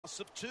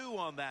Of 2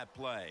 on that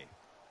play.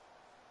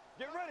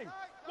 Get ready.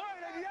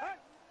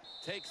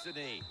 Takes a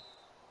knee.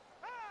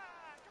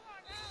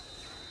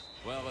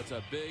 Well, it's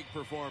a big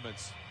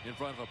performance in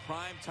front of a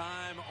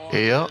primetime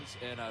audience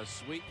and a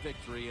sweet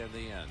victory in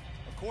the end.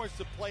 Of course,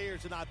 the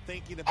players are not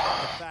thinking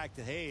about the fact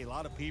that, hey, a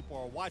lot of people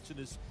are watching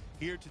us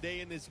here today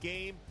in this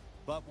game.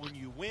 But when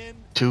you win,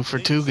 2 for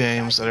 2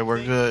 games that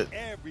were good.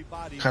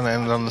 Kind of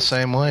ended on the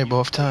same way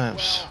both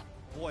times.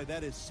 Well, boy,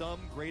 that is some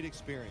great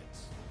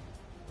experience.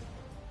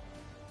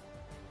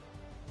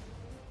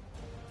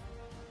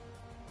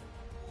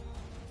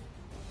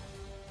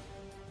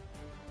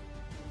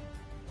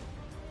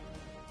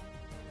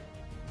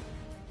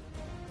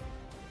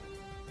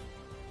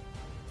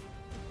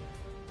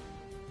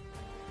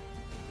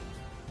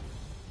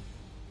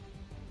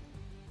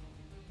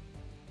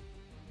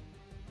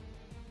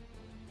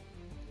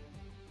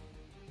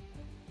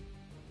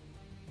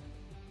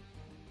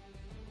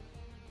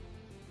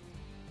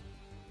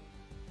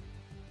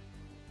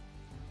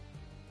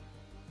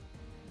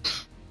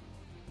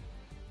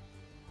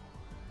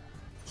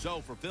 So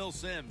for Phil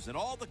Simms and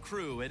all the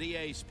crew at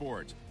EA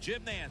Sports,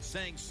 Jim Nantz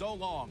saying so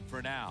long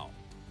for now.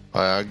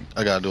 I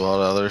gotta do all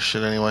the other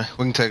shit anyway.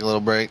 We can take a little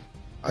break.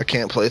 I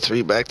can't play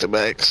 3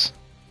 back-to-backs.